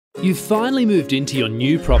You've finally moved into your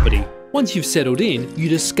new property. Once you've settled in, you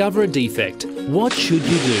discover a defect. What should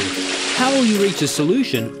you do? How will you reach a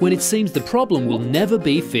solution when it seems the problem will never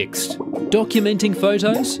be fixed? Documenting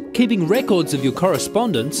photos, keeping records of your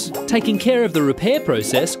correspondence, taking care of the repair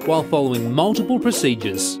process while following multiple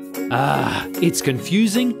procedures. It's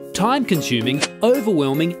confusing, time-consuming,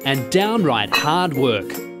 overwhelming and downright hard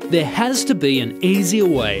work. There has to be an easier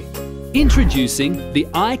way. Introducing the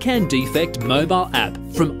iCan Defect mobile app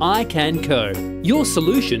from iCan Co. Your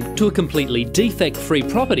solution to a completely defect-free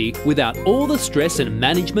property without all the stress and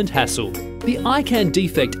management hassle. The iCan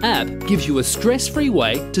Defect app gives you a stress-free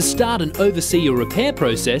way to start and oversee your repair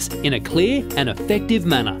process in a clear and effective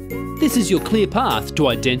manner. This is your clear path to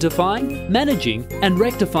identifying, managing and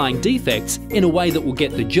rectifying defects in a way that will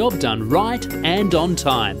get the job done right and on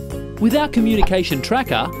time. With our communication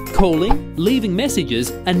tracker, calling, leaving messages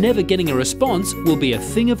and never getting a response will be a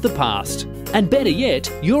thing of the past. And better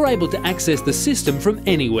yet, you're able to access the system from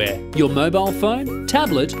anywhere, your mobile phone,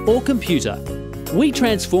 tablet or computer. We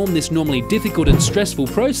transform this normally difficult and stressful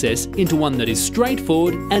process into one that is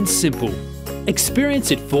straightforward and simple. Experience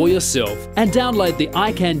it for yourself and download the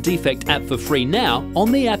iCan Defect app for free now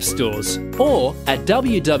on the app stores or at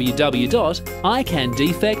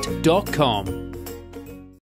www.icandefect.com.